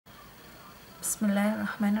بسم الله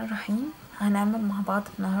الرحمن الرحيم. هنعمل مع بعض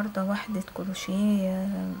النهاردة وحدة كروشيه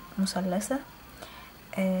مثلثة.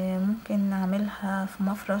 ممكن نعملها في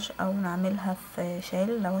مفرش او نعملها في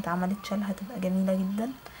شال. لو اتعملت شال هتبقى جميلة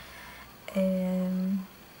جدا.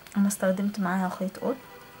 انا استخدمت معاها خيط قط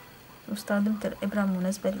واستخدمت الابرة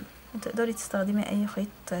المناسبة ليه. تقدري تستخدمي اي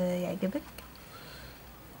خيط يعجبك.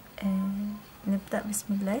 نبدأ بسم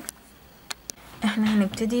الله. احنا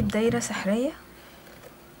هنبتدي بدايرة سحرية.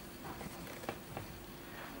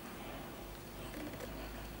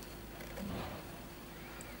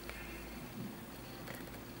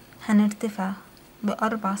 هنرتفع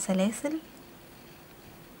ب4 سلاسل،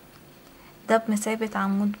 ده بمثابة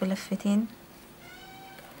عمود بلفتين.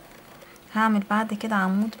 هعمل بعد كده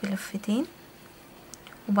عمود بلفتين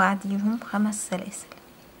وبعديهم 5 سلاسل.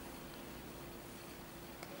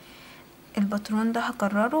 الباترون ده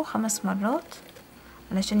هكرره 5 مرات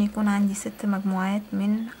علشان يكون عندي 6 مجموعات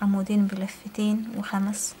من عمودين بلفتين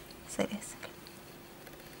و5 سلاسل.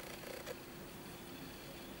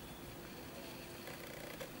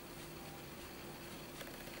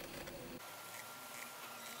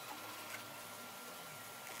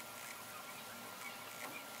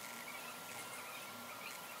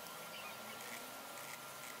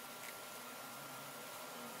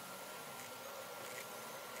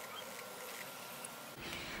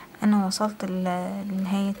 انا وصلت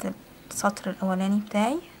لنهاية السطر الاولاني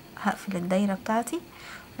بتاعي. هقفل الدايرة بتاعتي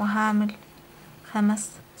وهعمل 5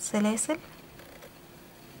 سلاسل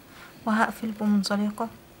وهقفل بمنزلقة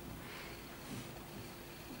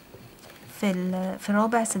في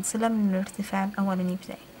رابع سلسلة من الارتفاع الاولاني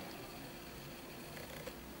بتاعي.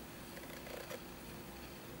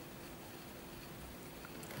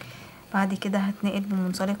 بعد كده هتنقل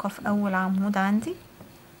بمنزلقة في اول عمود عندي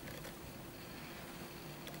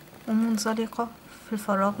ومنزلقة في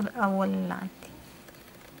الفراغ الاول اللي عندي.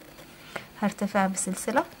 هرتفع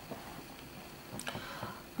بسلسلة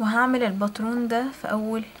وهعمل الباترون ده في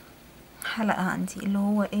اول حلقة عندي اللي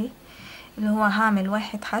هو ايه، اللي هو هعمل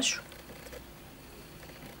 1 حشو،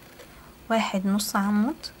 1 نص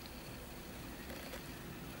عمود،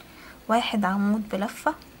 1 عمود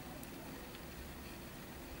بلفة،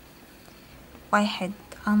 1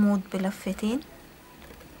 عمود بلفتين،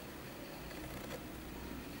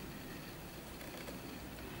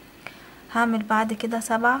 هعمل بعد كده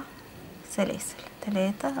 7 سلاسل،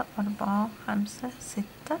 3 4 5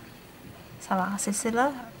 6 7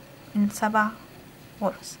 سلسلة من 7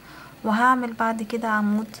 غرز. وهعمل بعد كده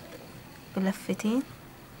عمود بلفتين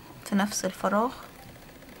في نفس الفراغ،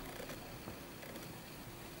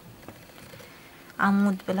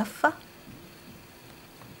 عمود بلفة،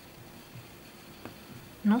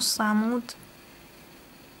 نص عمود،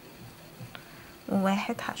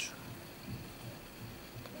 و1 حشو.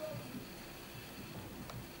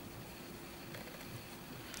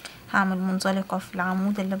 هعمل منزلقة في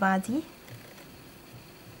العمود اللي بعديه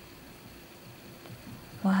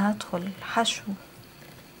وهدخل حشو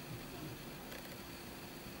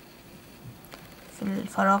في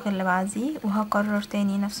الفراغ اللي بعديه وهكرر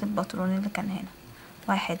تاني نفس الباترون اللي كان هنا.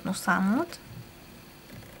 1 نص عمود،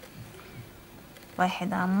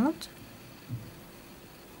 1 عمود،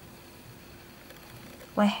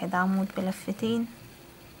 1 عمود بلفتين،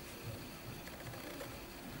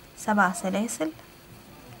 7 سلاسل،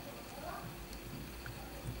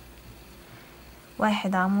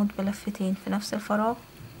 1 عمود بلفتين في نفس الفراغ،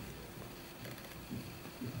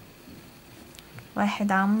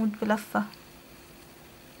 1 عمود بلفة،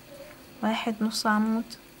 1 نص عمود،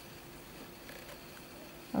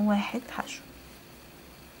 و1 حشو.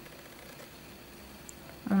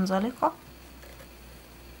 منزلقة،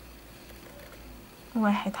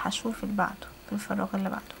 1 حشو في اللي بعده في الفراغ اللي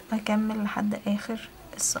بعده. هكمل لحد اخر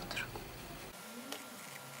السطر.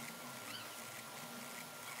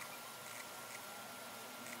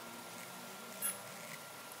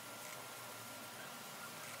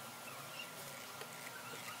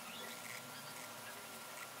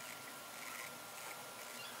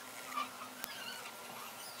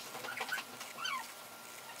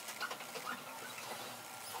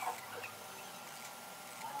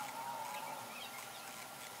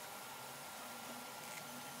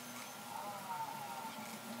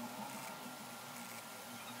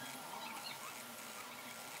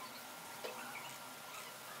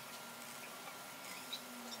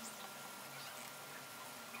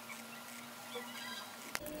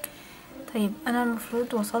 طيب انا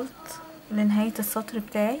المفروض وصلت لنهاية السطر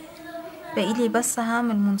بتاعي. بقيلي بس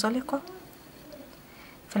هعمل منزلقة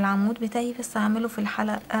في العمود بتاعي، بس هعمله في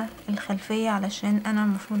الحلقة الخلفية علشان انا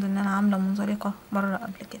المفروض ان انا عاملة منزلقة مرة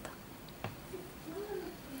قبل كده.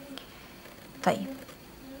 طيب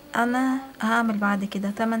انا هعمل بعد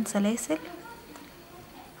كده 8 سلاسل،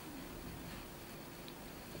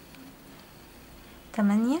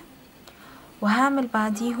 8، وهعمل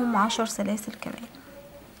بعديهم 10 سلاسل كمان،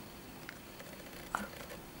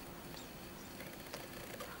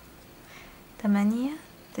 8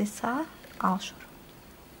 9 10.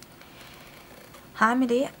 هعمل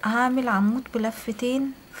ايه؟ هعمل عمود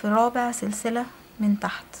بلفتين في رابع سلسلة من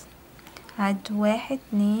تحت. هعد 1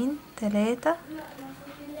 2 3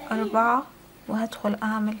 4 وهدخل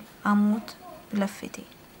اعمل عمود بلفتين.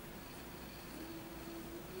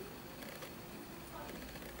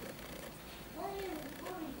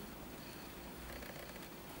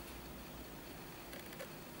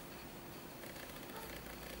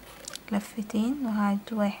 لفتين وهعد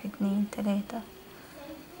 1 2 3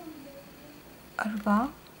 4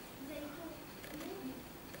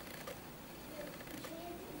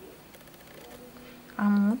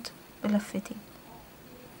 عمود بلفتين.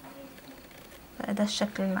 بقى ده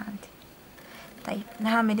الشكل اللي عندي. طيب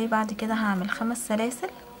هعمل ايه بعد كده؟ هعمل 5 سلاسل،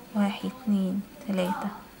 1 2 3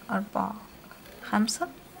 4 5،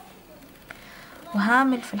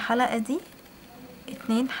 وهعمل في الحلقة دي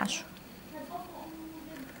 2 حشو،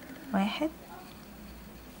 1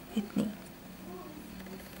 2.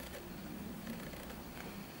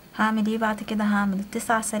 هعمل ايه بعد كده؟ هعمل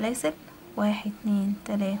 9 سلاسل، 1 2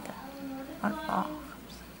 3 4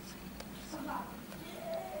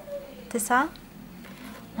 9،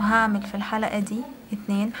 وهعمل في الحلقة دي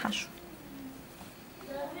 2 حشو،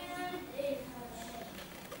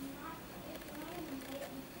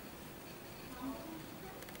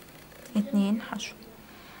 2 حشو.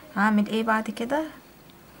 هعمل ايه بعد كده؟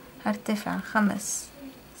 هرتفع 5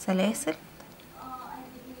 سلاسل،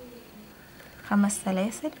 5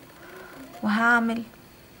 سلاسل، وهعمل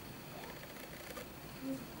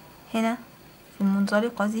هنا في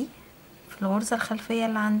المنزلقة دي في الغرزة الخلفية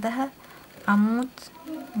اللي عندها عمود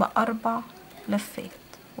ب4 لفات،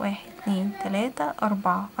 1 2 3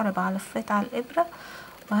 4 4 لفات على الإبرة،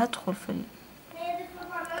 وهدخل في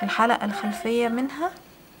الحلقة الخلفية منها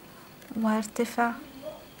وهرتفع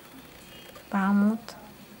بعمود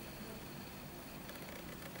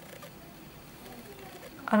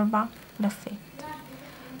 4 لفات.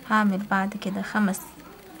 هعمل بعد كده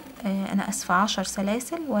 10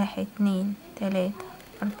 سلاسل، 1 2 3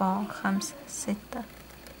 4 5 6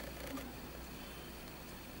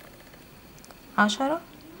 10،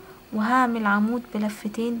 وهعمل عمود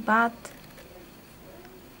بلفتين بعد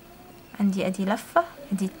عندي ادي لفة،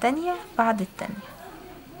 ادي التانية بعد التانية،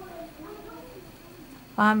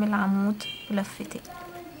 واعمل عمود بلفتين.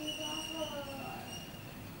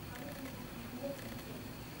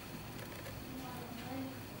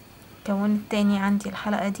 كون التاني عندي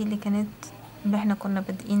الحلقة دي اللي احنا كنا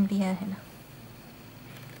بادئين بيها هنا.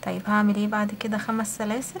 طيب هعمل ايه بعد كده؟ 5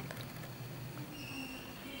 سلاسل،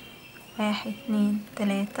 1 2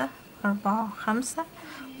 3 4 5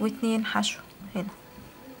 و2 حشو هنا،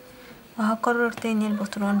 وهكرر تاني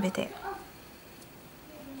البطرون بتاعي.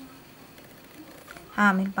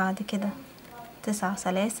 هعمل بعد كده 9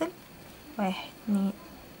 سلاسل، 1 2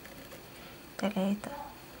 3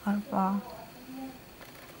 4،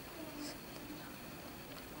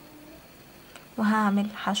 وهعمل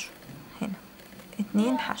حشو هنا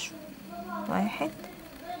 2 حشو، 1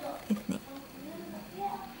 2.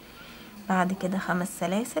 بعد كده 5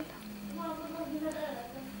 سلاسل،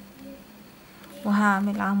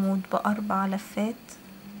 وهعمل عمود ب4 لفات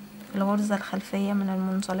في الغرزة الخلفية من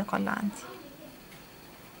المنزلقة اللي عندي،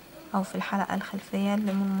 او في الحلقة الخلفية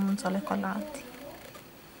اللي من المنزلقة اللي عندي.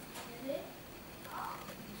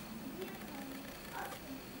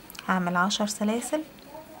 هعمل 10 سلاسل،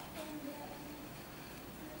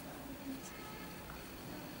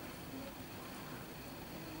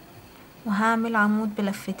 وهعمل عمود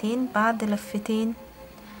بلفتين بعد لفتين.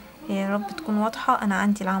 يا رب تكون واضحة. انا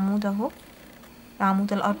عندي العمود اهو،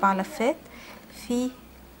 العمود ال4 لفات، في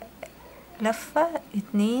لفة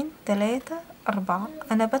 2 3 4،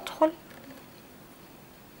 انا بدخل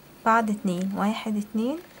بعد 2 1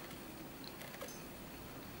 2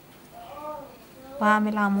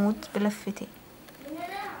 واعمل عمود بلفتين.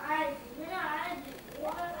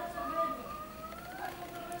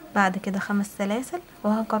 بعد كده 5 سلاسل،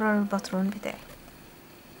 وهكرر الباترون بتاعي.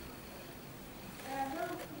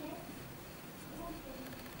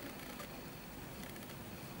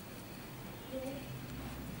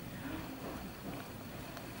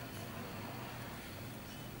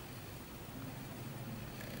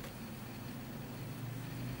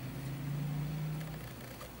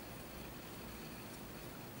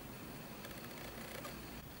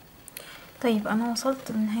 طيب انا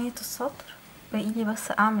وصلت لنهاية السطر. بقيلي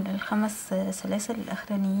بس اعمل الخمس سلاسل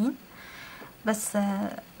الاخرانيين بس.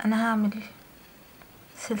 انا هعمل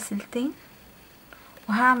سلسلتين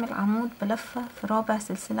وهعمل عمود بلفة في رابع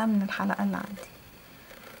سلسلة من الحلقة اللي عندي.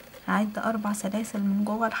 هعد 4 سلاسل من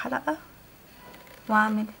جوه الحلقة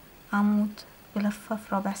واعمل عمود بلفة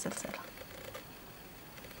في رابع سلسلة.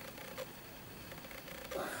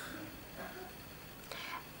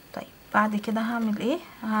 طيب بعد كده هعمل ايه؟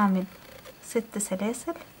 هعمل 6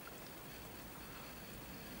 سلاسل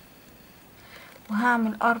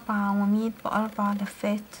وهعمل 4 عواميد ب4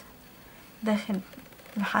 لفات داخل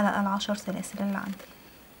الحلقة ال10 سلاسل اللي عندي.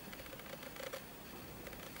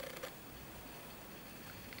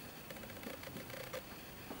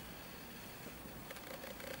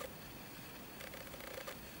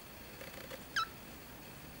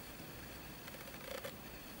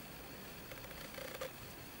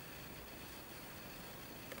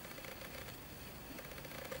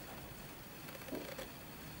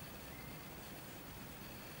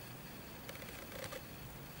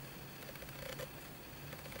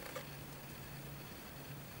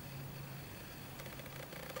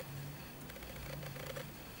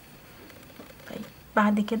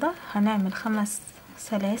 بعد كده هنعمل 5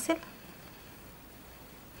 سلاسل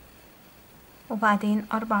وبعدين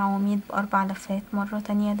 4 عواميد ب4 لفات مرة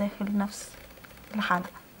تانية داخل نفس الحلقة.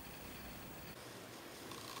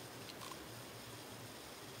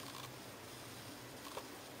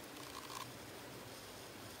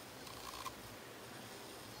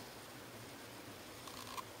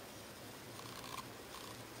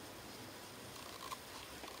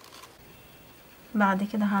 بعد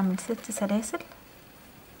كده هعمل 6 سلاسل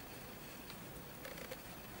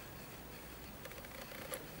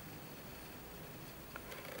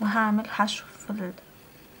وهعمل حشو في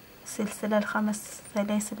السلسلة ال5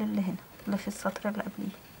 سلاسل اللي هنا اللي في السطر اللي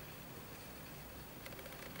قبليه.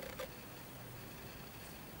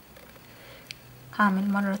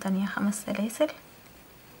 هعمل مرة تانية 5 سلاسل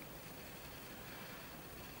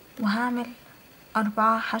وهعمل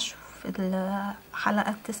 4 حشو في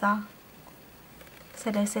الحلقة ال9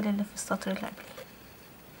 سلاسل اللي في السطر اللي قبليه.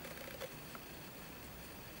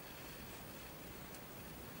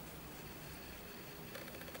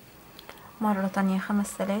 مرة تانية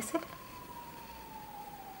 5 سلاسل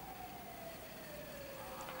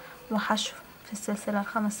وحشو في السلسلة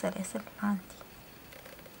ال5 سلاسل عندي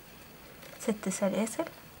 6 سلاسل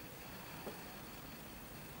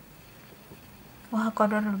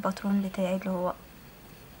وهكرر الباترون بتاعي اللي هو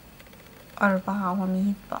 4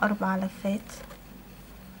 عواميد ب4 لفات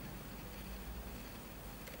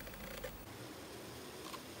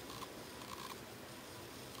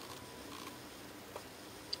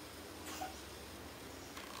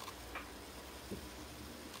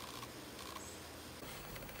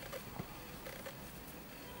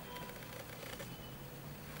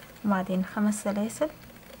وبعدين 5 سلاسل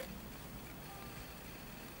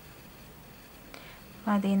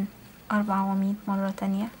بعدين 4 عواميد مرة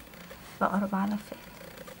تانية ب4 لفات.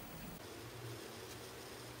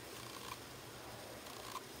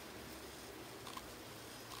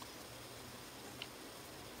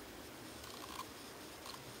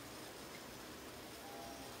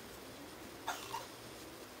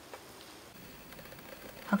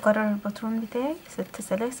 هكرر الباترون بتاعي 6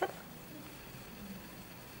 سلاسل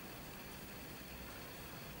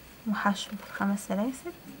وحشو في 5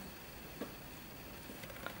 سلاسل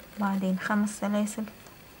بعدين 5 سلاسل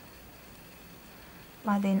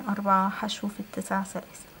بعدين 4 حشو في ال9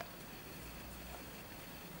 سلاسل.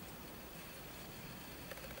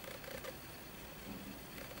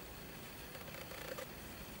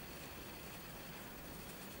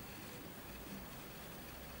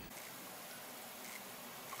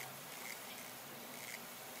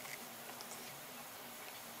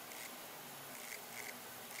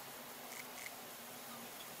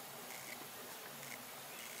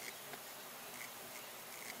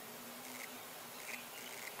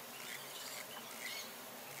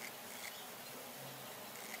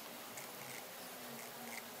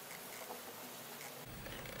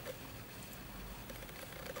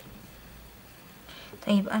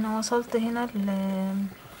 طيب انا وصلت هنا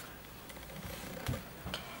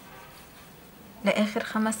لاخر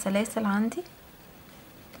 5 سلاسل عندي،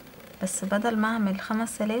 بس بدل ما اعمل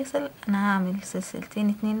 5 سلاسل انا هعمل سلسلتين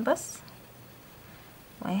 2 بس،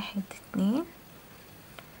 1 2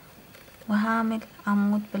 وهعمل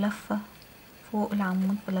عمود بلفة فوق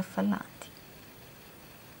العمود بلفة اللي عندي.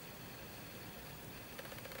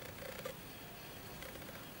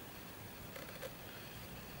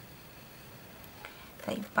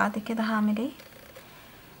 طيب بعد كده هعمل ايه؟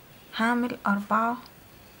 هعمل 4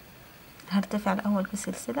 هرتفع الاول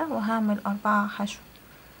بسلسلة وهعمل 4 حشو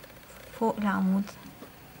فوق العمود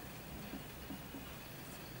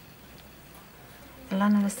اللي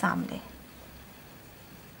انا لسه عاملاه.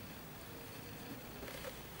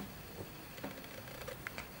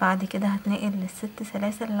 بعد كده هتنقل للست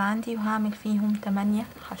سلاسل اللي عندي وهعمل فيهم 8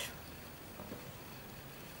 حشو.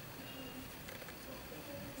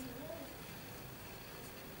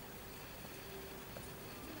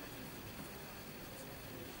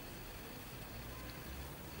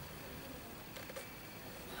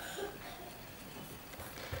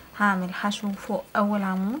 هعمل حشو فوق اول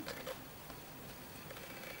عمود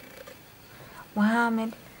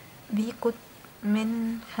وهعمل بيكوت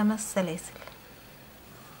من 5 سلاسل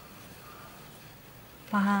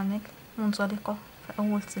وهعمل منزلقة في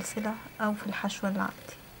اول سلسلة او في الحشو اللي عندي.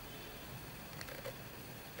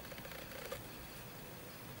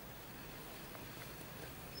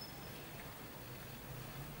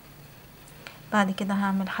 بعد كده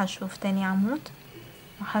هعمل حشو في تاني عمود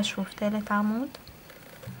وحشو في تالت عمود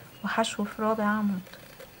وحشو في رابع عمود.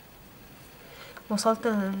 وصلت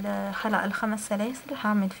الحلقة ال5 سلاسل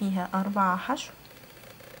هعمل فيها 4 حشو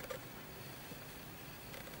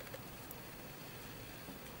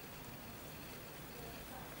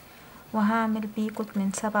وهعمل بيكوت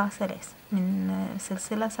من 7 سلاسل من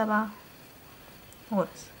سلسلة 7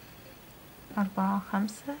 غرز 4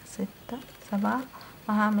 5 6 7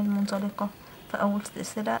 وهعمل منزلقة في اول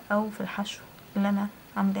سلسلة او في الحشو اللي انا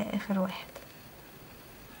عاملاه اخر واحد.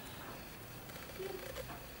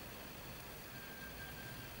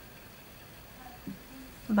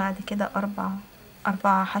 بعد كده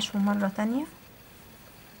 4 حشو مرة تانية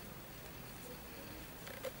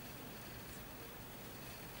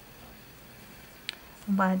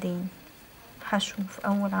وبعدين حشو في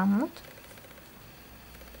اول عمود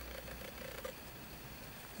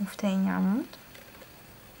وفي تاني عمود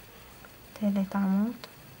تالت عمود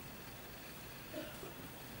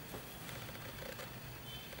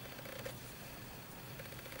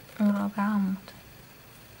ورابع عمود.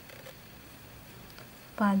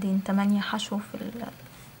 بعدين 8 حشو في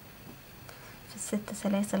الست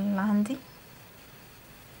سلاسل اللي عندي.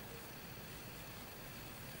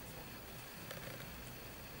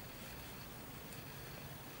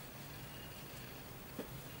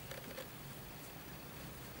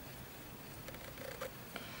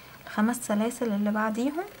 ال5 سلاسل اللي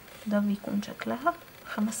بعديهم ده بيكون شكلها.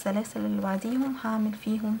 5 سلاسل اللي بعديهم هعمل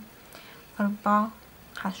فيهم 4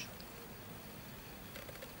 حشو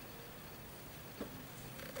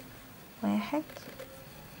 1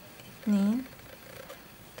 2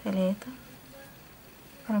 3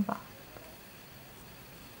 4.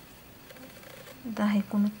 ده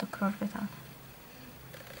هيكون التكرار بتاعنا.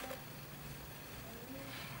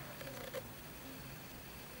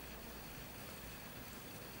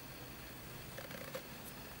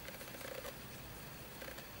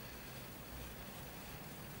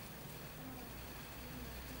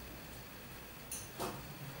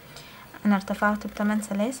 انا ارتفعت ب8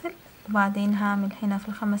 سلاسل وبعدين هعمل هنا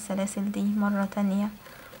في ال5 سلاسل دي مرة تانية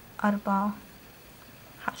 4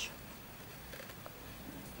 حشو.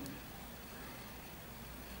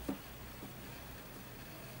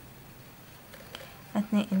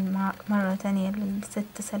 هتنقل مرة تانية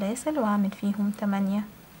لل6 سلاسل وأعمل فيهم 8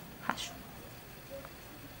 حشو.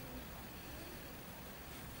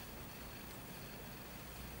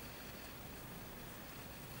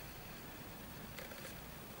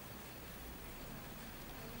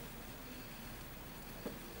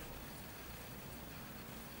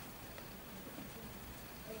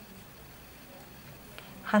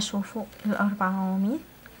 حشو فوق ال4 عواميد.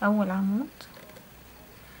 أول عمود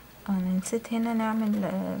أنا نسيت هنا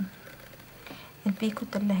نعمل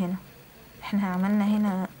البيكوت اللي هنا. احنا عملنا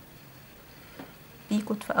هنا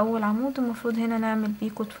بيكوت في أول عمود، المفروض هنا نعمل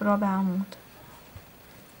بيكوت في رابع عمود.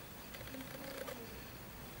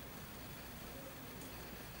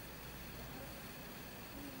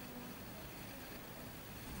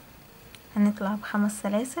 هنطلع ب5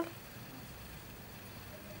 سلاسل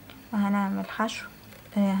وهنعمل حشو،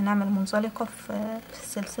 هنعمل منزلقة في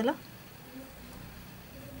السلسلة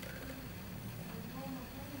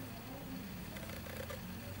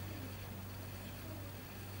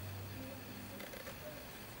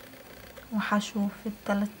وحشو في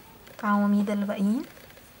ال3 عواميد اللي باقيين.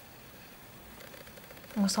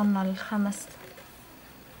 وصلنا ل5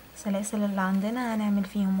 سلاسل اللي عندنا، هنعمل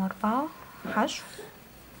فيهم 4 حشو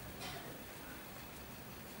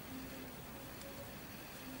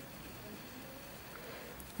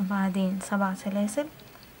وبعدين 7 سلاسل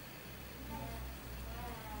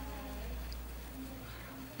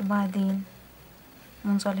وبعدين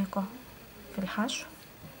منزلقة في الحشو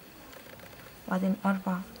وبعدين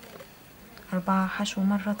أربعة حشو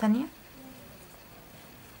مرة تانية،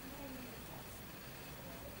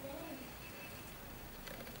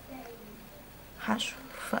 حشو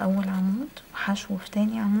في أول عمود، وحشو في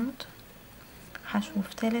تاني عمود، حشو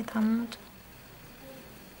في تالت عمود،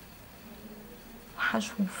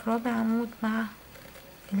 وحشو في رابع عمود مع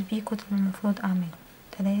البيكوت اللي المفروض أعمله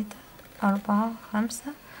 3 4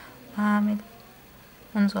 5، وهعمل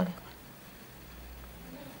منزلقة.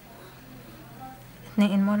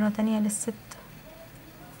 اتنقل مرة تانية للست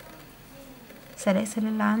سلاسل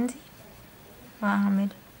اللي عندي، وأعمل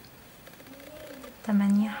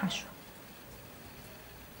 8 حشو.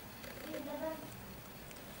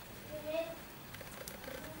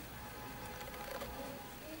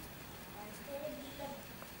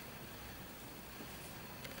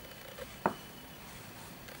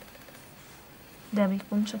 ده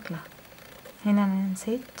بيكون شكلها. هنا انا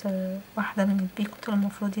نسيت واحدة من البيكوت اللي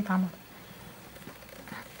المفروض يتعمل.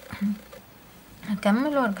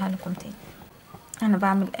 هكمل وارجع لكم تاني. انا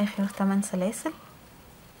بعمل اخر 8 سلاسل،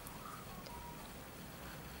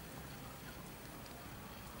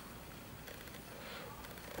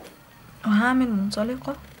 وهعمل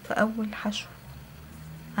منزلقة في اول حشو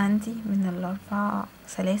عندي من ال4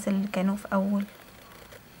 سلاسل اللي كانوا في اول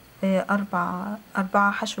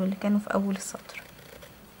 4 حشو اللي كانوا في اول السطر.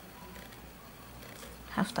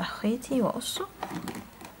 هفتح خيطي واقصه،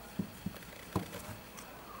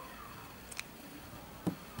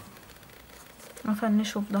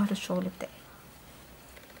 وافنشه في ظهر الشغل بتاعي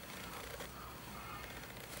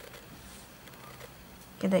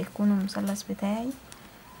كده، يكون المثلث بتاعي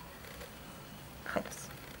خلص.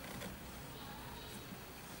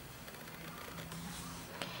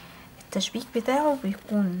 التشبيك بتاعه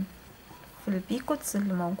بيكون في البيكوتس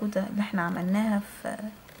اللي موجودة اللي احنا عملناها في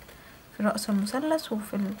رأس المثلث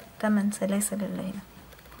وفي ال8 سلاسل اللي هنا.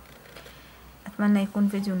 اتمنى يكون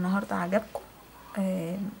فيديو النهاردة عجبكم،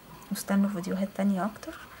 واستنوا فيديوهات تانية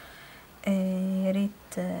اكتر. ياريت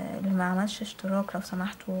اللي ما عملش اشتراك لو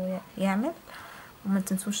سمحتوا يعمل، وما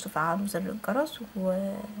تنسوش تفعلوا زر الجرس،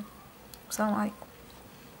 والسلام عليكم.